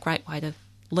a great way to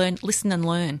listen and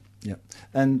learn. Yeah.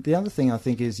 And the other thing I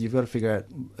think is you've got to figure out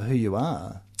who you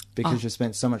are because you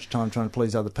spent so much time trying to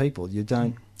please other people. You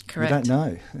don't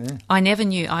know. Yeah. I never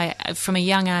knew. From a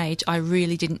young age, I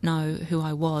really didn't know who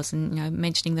I was. And,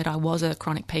 mentioning that I was a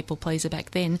chronic people pleaser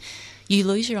back then, you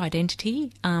lose your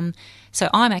identity. So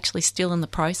I'm actually still in the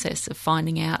process of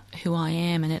finding out who I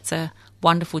am, and it's a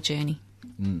wonderful journey.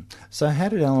 Mm. So how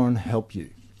did Al-Anon help you?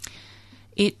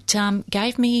 It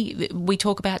gave me, we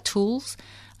talk about tools.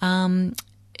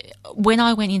 When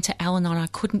I went into Al-Anon, I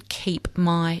couldn't keep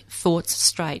my thoughts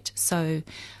straight. So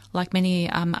like many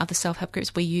other self-help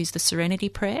groups, we use the Serenity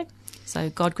Prayer. So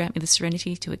God grant me the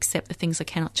serenity to accept the things I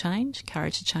cannot change,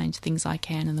 courage to change the things I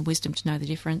can, and the wisdom to know the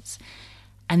difference.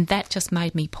 And that just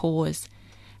made me pause.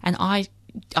 And I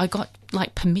got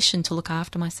like permission to look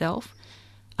after myself,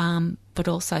 but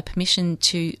also permission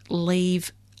to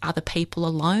leave other people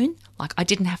alone. Like I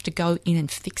didn't have to go in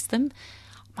and fix them.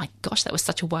 My gosh, that was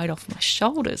such a weight off my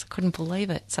shoulders. I couldn't believe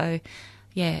it. So,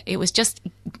 yeah, it was just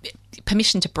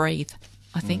permission to breathe,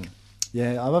 I think.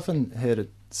 Yeah, I've often heard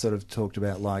it sort of talked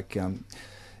about like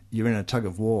you're in a tug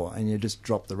of war and you just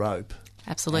drop the rope.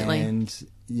 Absolutely. And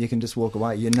you can just walk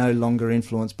away. You're no longer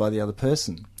influenced by the other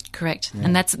person. Correct. Yeah.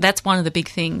 And that's one of the big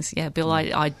things, Bill,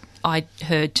 I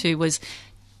heard too was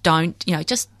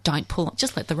just don't pull,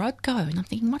 just let the rope go. And I'm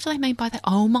thinking, what do they mean by that?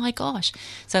 Oh, my gosh.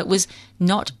 So it was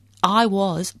not, I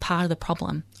was part of the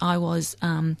problem. I was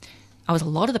a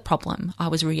lot of the problem. I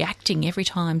was reacting every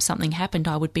time something happened.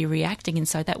 I would be reacting, and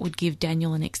so that would give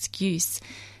Daniel an excuse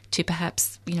to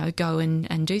perhaps go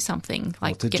and do something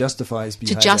like justify his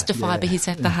behaviour. To justify his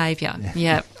behaviour.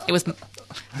 Yeah, it was.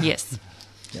 Yes.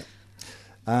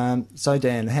 Yeah. So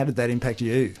Dan, how did that impact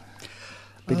you?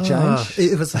 Big change.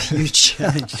 It was a huge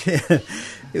change. Yeah.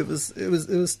 It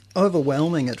was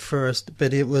overwhelming at first,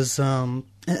 but it was. And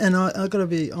I got to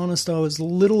be honest, I was a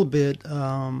little bit.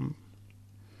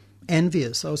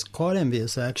 Envious. I was quite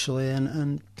envious actually,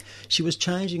 and she was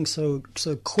changing so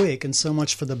quick and so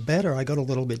much for the better. I got a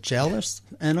little bit jealous,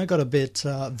 and I got a bit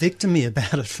victim-y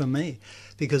about it for me,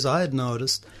 because I had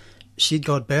noticed she'd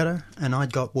got better and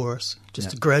I'd got worse,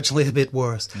 just gradually a bit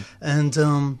worse.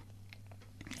 And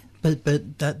but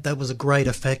that was a great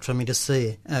effect for me to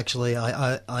see. Actually,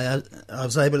 I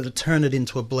was able to turn it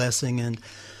into a blessing and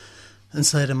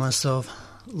say to myself,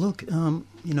 look,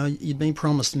 you'd been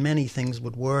promised many things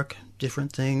would work,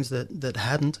 different things that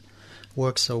hadn't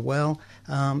worked so well.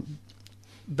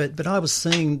 But I was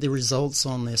seeing the results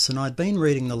on this, and I'd been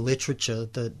reading the literature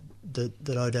that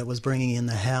Odette was bringing in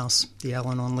the house, the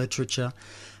Al-Anon literature.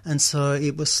 And so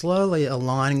it was slowly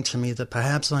aligning to me that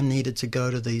perhaps I needed to go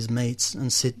to these meets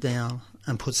and sit down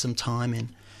and put some time in.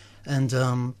 And,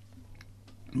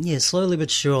 slowly but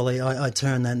surely I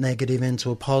turned that negative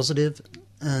into a positive,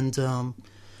 and I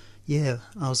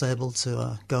was able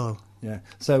to go. Yeah.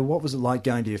 So what was it like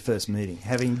going to your first meeting?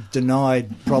 Having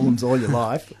denied problems all your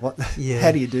life,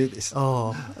 how do you do this?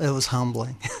 Oh, it was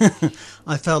humbling.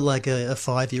 I felt like a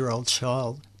 5-year-old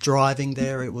child. Driving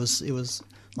there, it was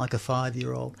like a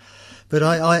 5-year-old. But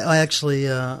I actually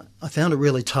I found it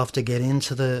really tough to get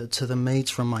into the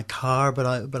meets from my car, but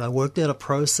I worked out a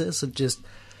process of just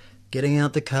getting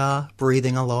out the car,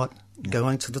 breathing a lot,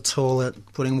 going to the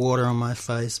toilet, putting water on my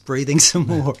face, breathing some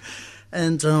more.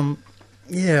 And,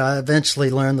 I eventually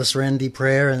learned the Serenity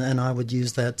Prayer, and I would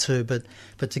use that too. But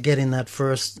to get in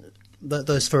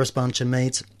those first bunch of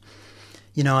meets,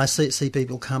 I see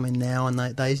people come in now and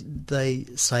they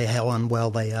say how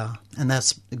unwell they are. And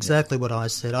that's exactly what I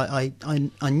said.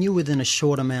 I knew within a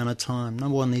short amount of time.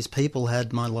 Number one, these people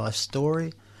had my life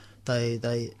story.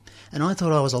 And I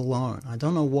thought I was alone. I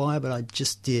don't know why, but I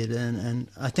just did. And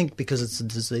I think because it's a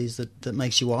disease that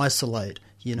makes you isolate,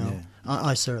 Yeah.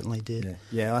 I certainly did.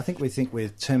 Yeah, I think we think we're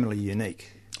terminally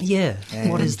unique. Yeah,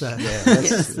 and what is that?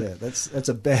 Yeah, that's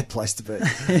a bad place to be.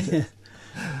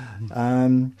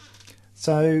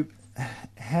 So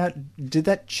how did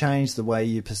that change the way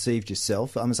you perceived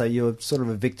yourself? I'm going to say you were sort of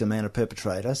a victim and a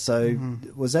perpetrator. So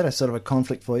was that a sort of a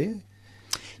conflict for you?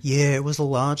 Yeah, it was a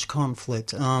large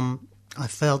conflict. I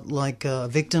felt like a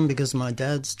victim because of my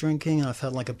dad's drinking, and I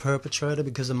felt like a perpetrator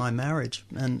because of my marriage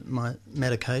and my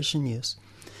medication use.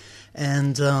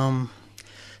 And so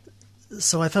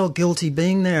I felt guilty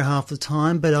being there half the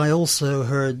time, but I also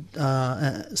heard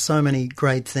so many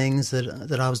great things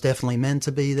that I was definitely meant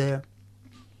to be there.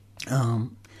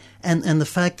 And the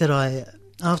fact that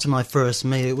after my first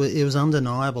meet, it was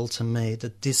undeniable to me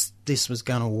that this was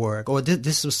going to work, or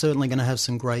this was certainly going to have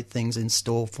some great things in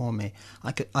store for me.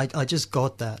 I just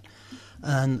got that,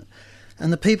 and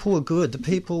the people were good. The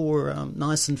people were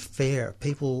nice and fair.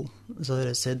 People, as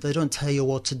I said, they don't tell you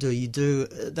what to do. You do.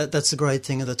 That's the great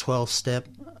thing of the 12-step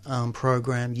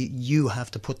program. You have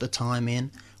to put the time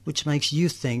in, which makes you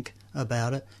think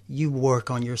about it. You work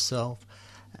on yourself,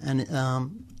 and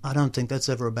I don't think that's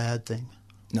ever a bad thing.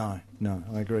 No,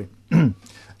 I agree.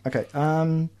 Okay,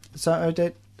 so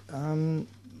Odette,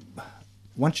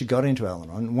 once you got into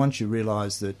Al-Anon, once you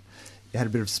realised that you had a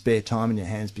bit of spare time in your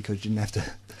hands because you didn't have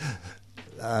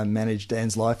to manage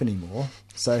Dan's life anymore,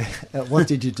 so what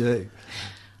did you do?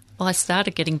 Well, I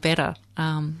started getting better.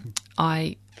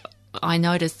 I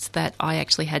noticed that I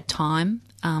actually had time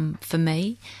for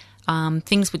me.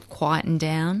 Things would quieten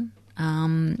down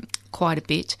quite a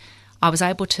bit. I was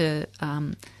able to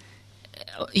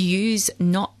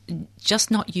not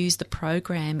use the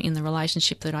program in the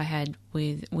relationship that I had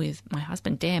with my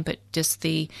husband Dan, but just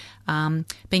the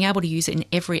being able to use it in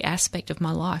every aspect of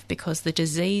my life, because the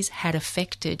disease had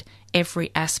affected every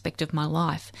aspect of my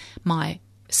life. My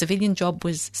civilian job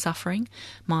was suffering,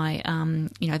 my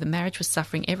the marriage was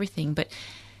suffering, everything. But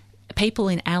people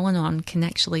in Al-Anon can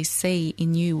actually see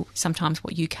in you sometimes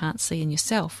what you can't see in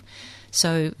yourself.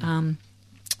 So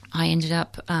I ended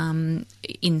up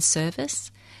in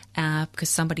service because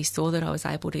somebody saw that I was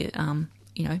able to,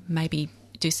 maybe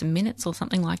do some minutes or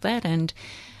something like that. And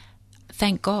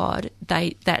thank God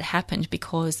that happened,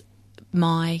 because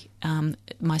my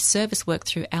service work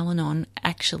through Al-Anon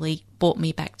actually brought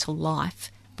me back to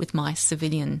life with my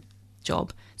civilian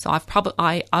job. So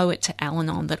I owe it to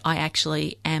Al-Anon that I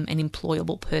actually am an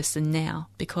employable person now,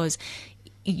 because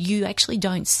you actually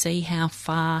don't see how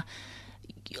far,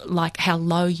 like how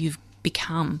low you've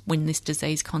become when this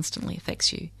disease constantly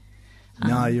affects you.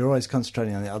 No, you're always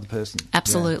concentrating on the other person.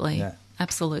 Absolutely. Yeah.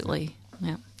 Absolutely.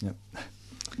 Yeah. Yep.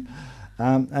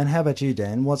 And how about you,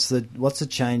 Dan? What's the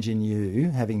change in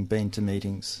you having been to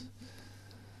meetings?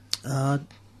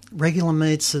 Regular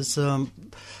meets is, I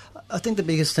think the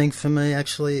biggest thing for me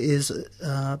actually is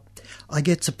I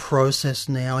get to process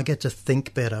now. I get to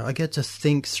think better. I get to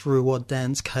think through what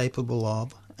Dan's capable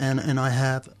of, and I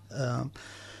have an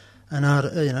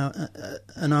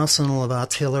arsenal of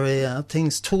artillery,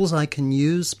 tools I can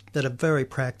use that are very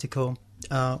practical.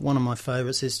 One of my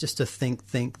favourites is just to think,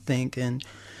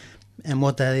 and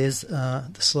what that is,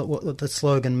 what the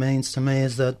slogan means to me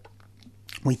is that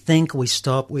we think, we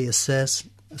stop, we assess,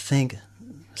 think,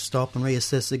 stop and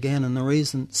reassess again. And the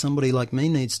reason somebody like me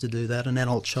needs to do that, an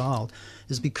adult child,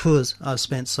 is because I've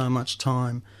spent so much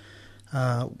time,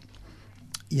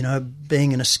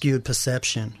 being in a skewed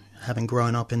perception, having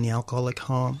grown up in the alcoholic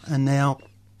home. And now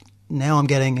I'm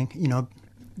getting,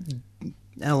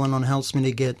 Al-Anon helps me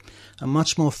to get a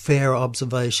much more fair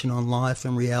observation on life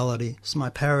and reality. So my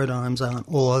paradigms aren't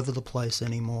all over the place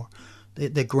anymore.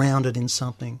 They're grounded in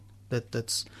something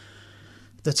that's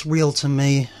real to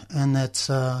me, and that's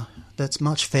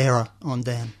much fairer on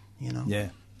Dan. Yeah.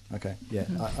 Okay. Yeah.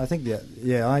 I think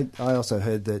I also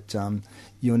heard that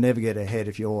you'll never get ahead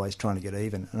if you're always trying to get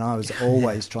even, and I was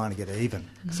always trying to get even,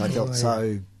 so I felt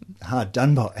so hard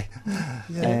done by.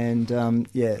 Yeah. And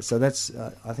so that's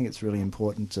I think it's really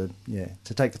important to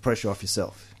take the pressure off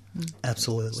yourself.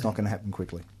 Absolutely, it's not going to happen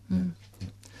quickly. Yeah.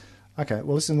 Okay.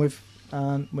 Well, listen, we've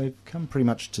come pretty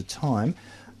much to time.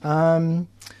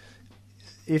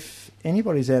 If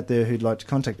anybody's out there who'd like to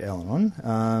contact Al-Anon,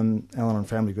 Al-Anon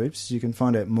family groups, you can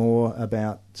find out more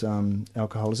about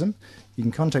alcoholism. You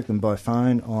can contact them by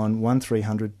phone on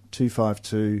 1300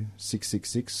 252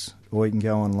 666, or you can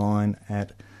go online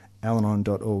at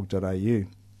alanon.org.au.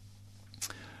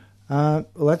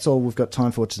 Well, that's all we've got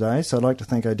time for today, so I'd like to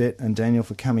thank Odette and Daniel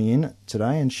for coming in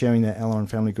today and sharing their Al-Anon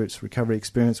family group's recovery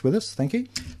experience with us. Thank you.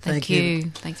 Thank you.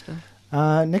 Thanks, Bill.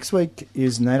 Next week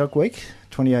is NAIDOC Week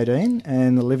 2018,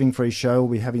 and the Living Free show will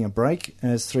be having a break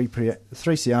as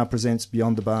 3CR presents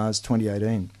Beyond the Bars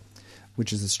 2018,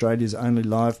 which is Australia's only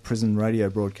live prison radio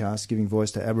broadcast giving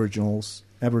voice to Aboriginal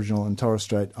and Torres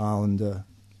Strait Islander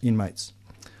inmates.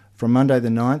 From Monday the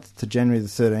 9th to January the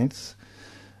 13th,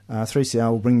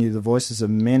 3CR will bring you the voices of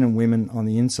men and women on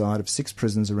the inside of 6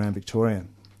 prisons around Victoria.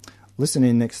 Listen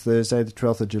in next Thursday, the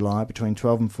 12th of July, between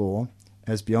 12 and 4,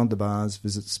 as Beyond the Bars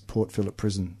visits Port Phillip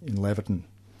Prison in Laverton.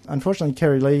 Unfortunately,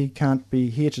 Kerry Lee can't be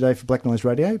here today for Black Noise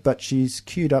Radio, but she's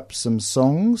queued up some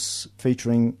songs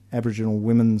featuring Aboriginal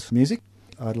women's music.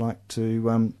 I'd like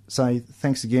to say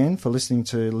thanks again for listening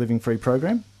to Living Free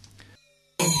program.